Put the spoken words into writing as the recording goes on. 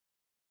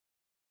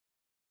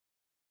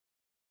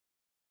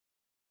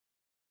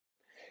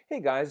Hey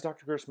guys,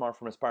 Dr. Gerstmar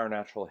from Aspire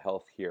Natural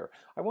Health here.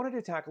 I wanted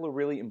to tackle a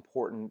really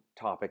important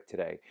topic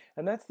today,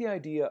 and that's the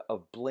idea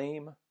of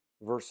blame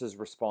versus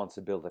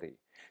responsibility.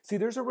 See,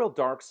 there's a real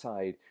dark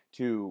side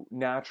to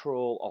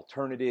natural,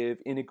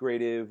 alternative,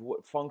 integrative,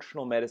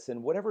 functional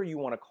medicine, whatever you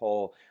want to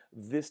call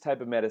this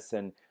type of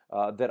medicine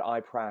that I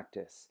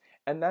practice,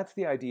 and that's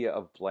the idea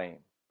of blame.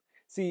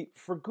 See,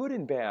 for good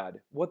and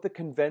bad, what the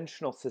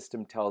conventional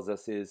system tells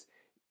us is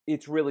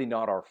it's really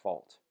not our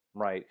fault,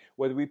 right?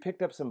 Whether we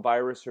picked up some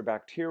virus or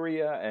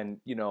bacteria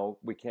and,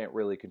 we can't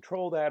really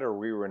control that, or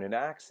we were in an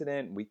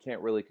accident, we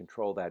can't really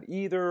control that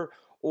either,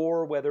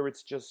 or whether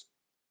it's just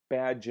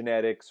bad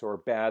genetics or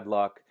bad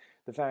luck,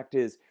 the fact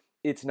is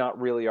it's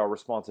not really our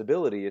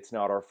responsibility. It's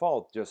not our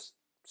fault. Just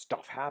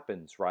stuff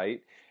happens,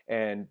 right?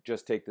 And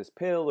just take this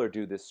pill or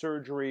do this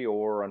surgery,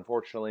 or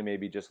unfortunately,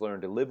 maybe just learn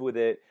to live with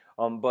it.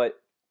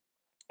 But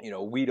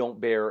we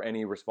don't bear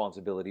any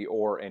responsibility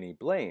or any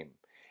blame.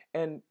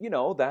 And,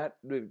 that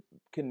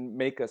can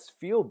make us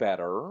feel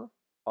better,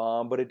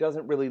 but it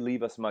doesn't really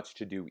leave us much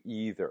to do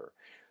either.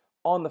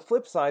 On the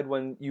flip side,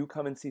 when you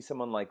come and see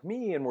someone like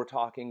me and we're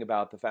talking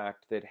about the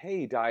fact that,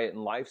 hey, diet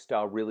and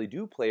lifestyle really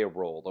do play a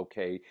role,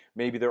 okay,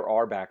 maybe there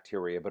are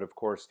bacteria, but of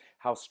course,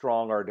 how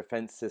strong our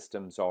defense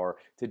systems are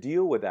to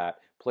deal with that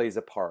plays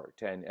a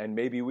part. And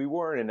maybe we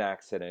were in an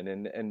accident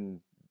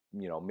and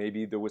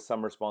maybe there was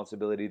some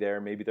responsibility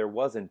there, maybe there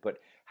wasn't, but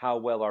how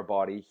well our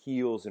body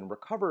heals and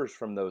recovers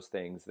from those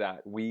things,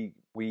 that we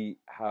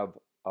have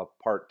a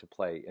part to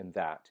play in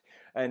that.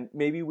 And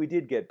maybe we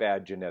did get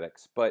bad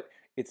genetics, but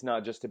it's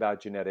not just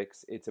about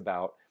genetics, it's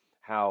about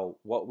how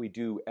what we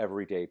do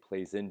every day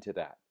plays into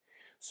that.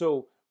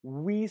 So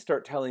we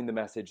start telling the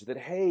message that,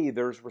 hey,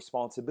 there's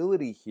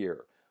responsibility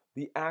here.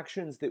 The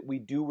actions that we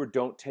do or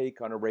don't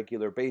take on a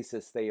regular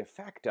basis, they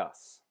affect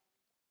us.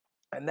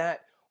 And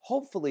that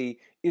hopefully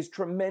is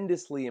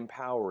tremendously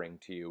empowering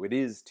to you. It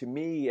is to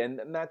me, and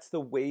that's the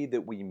way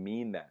that we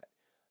mean that.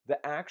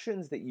 The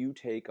actions that you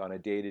take on a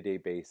day-to-day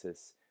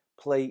basis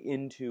play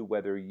into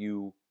whether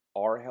you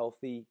are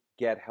healthy,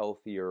 get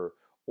healthier,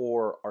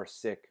 or are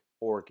sick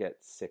or get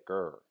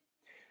sicker.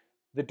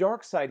 The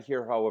dark side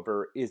here,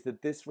 however, is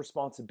that this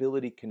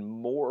responsibility can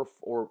morph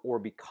or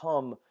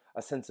become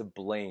a sense of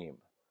blame.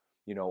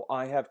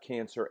 I have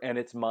cancer and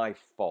it's my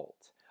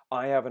fault.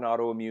 I have an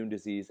autoimmune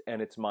disease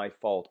and it's my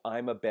fault.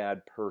 I'm a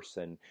bad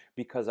person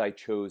because I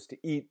chose to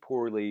eat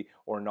poorly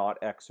or not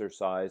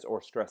exercise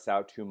or stress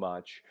out too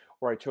much,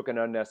 or I took an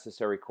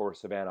unnecessary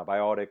course of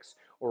antibiotics,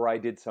 or I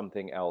did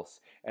something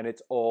else, and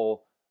it's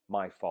all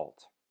my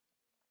fault.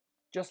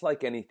 Just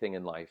like anything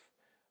in life,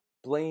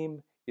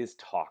 blame is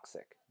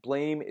toxic.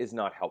 Blame is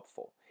not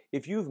helpful.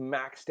 If you've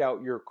maxed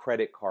out your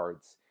credit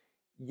cards,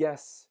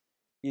 yes,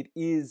 it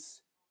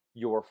is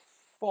your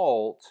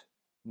fault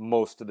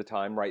most of the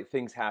time, right?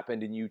 Things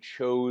happened and you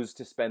chose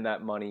to spend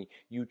that money.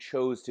 You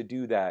chose to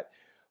do that.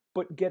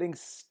 But getting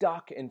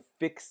stuck and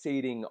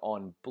fixating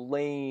on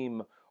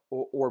blame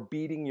or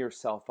beating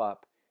yourself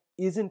up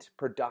isn't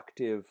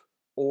productive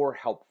or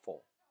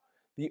helpful.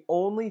 The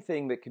only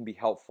thing that can be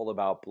helpful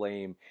about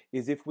blame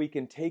is if we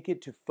can take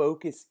it to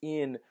focus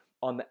in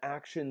on the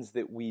actions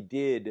that we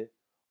did,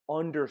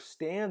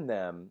 understand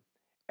them,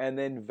 and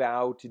then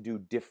vow to do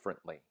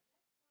differently,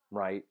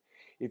 right?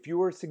 If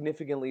you are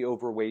significantly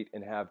overweight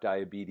and have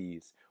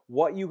diabetes,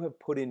 what you have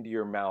put into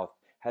your mouth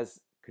has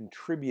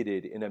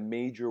contributed in a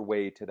major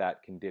way to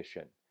that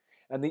condition.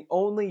 And the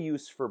only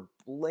use for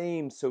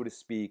blame, so to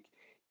speak,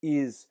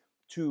 is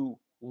to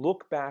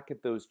look back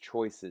at those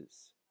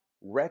choices,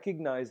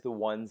 recognize the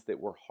ones that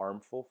were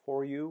harmful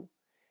for you,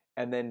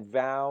 and then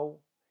vow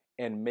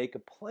and make a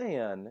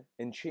plan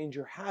and change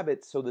your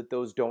habits so that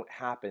those don't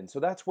happen. So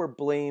that's where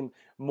blame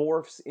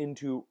morphs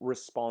into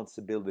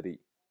responsibility.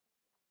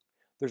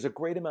 There's a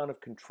great amount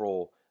of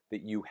control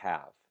that you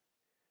have.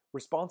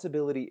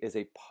 Responsibility is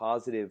a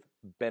positive,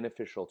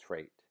 beneficial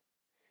trait.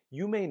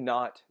 You may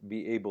not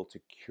be able to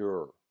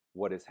cure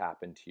what has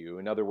happened to you.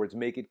 In other words,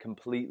 make it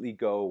completely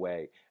go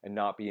away and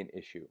not be an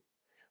issue.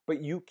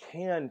 But you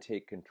can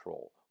take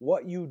control.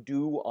 What you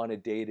do on a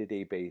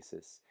day-to-day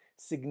basis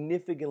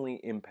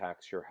significantly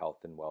impacts your health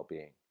and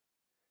well-being.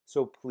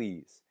 So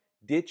please,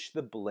 ditch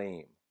the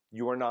blame.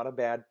 You are not a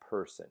bad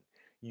person.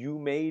 You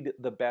made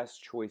the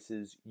best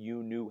choices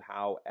you knew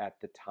how at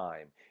the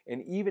time.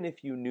 And even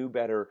if you knew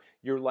better,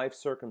 your life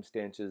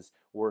circumstances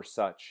were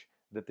such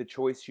that the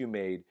choice you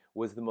made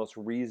was the most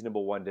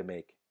reasonable one to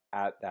make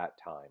at that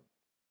time.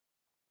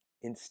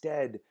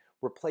 Instead,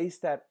 replace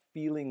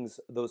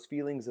those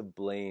feelings of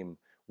blame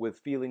with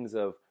feelings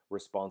of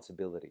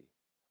responsibility.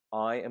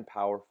 I am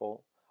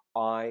powerful.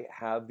 I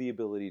have the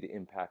ability to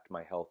impact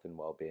my health and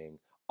well-being.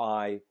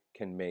 I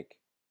can make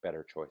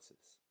better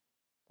choices.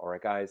 All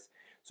right, guys?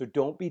 So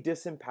don't be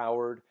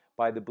disempowered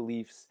by the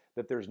beliefs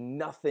that there's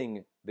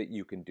nothing that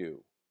you can do.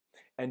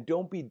 And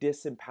don't be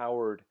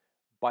disempowered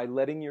by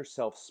letting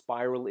yourself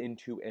spiral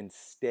into and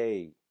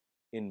stay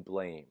in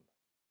blame.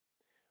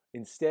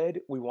 Instead,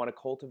 we want to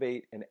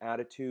cultivate an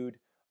attitude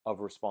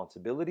of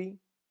responsibility,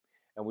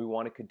 and we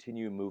want to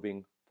continue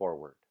moving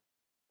forward.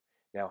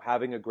 Now,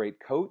 having a great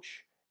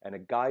coach And a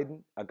guide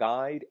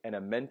and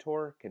a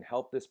mentor can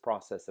help this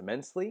process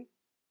immensely.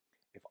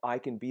 If I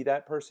can be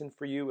that person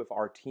for you, if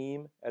our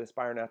team at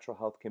Aspire Natural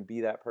Health can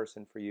be that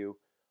person for you,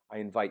 I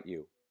invite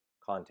you,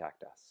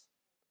 contact us.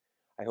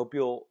 I hope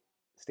you'll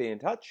stay in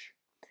touch.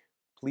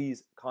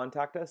 Please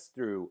contact us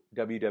through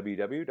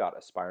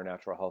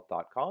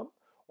www.aspirenaturalhealth.com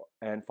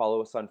and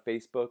follow us on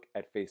Facebook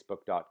at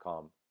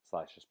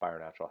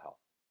facebook.com/aspirenaturalhealth.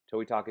 Till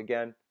we talk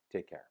again,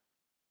 take care.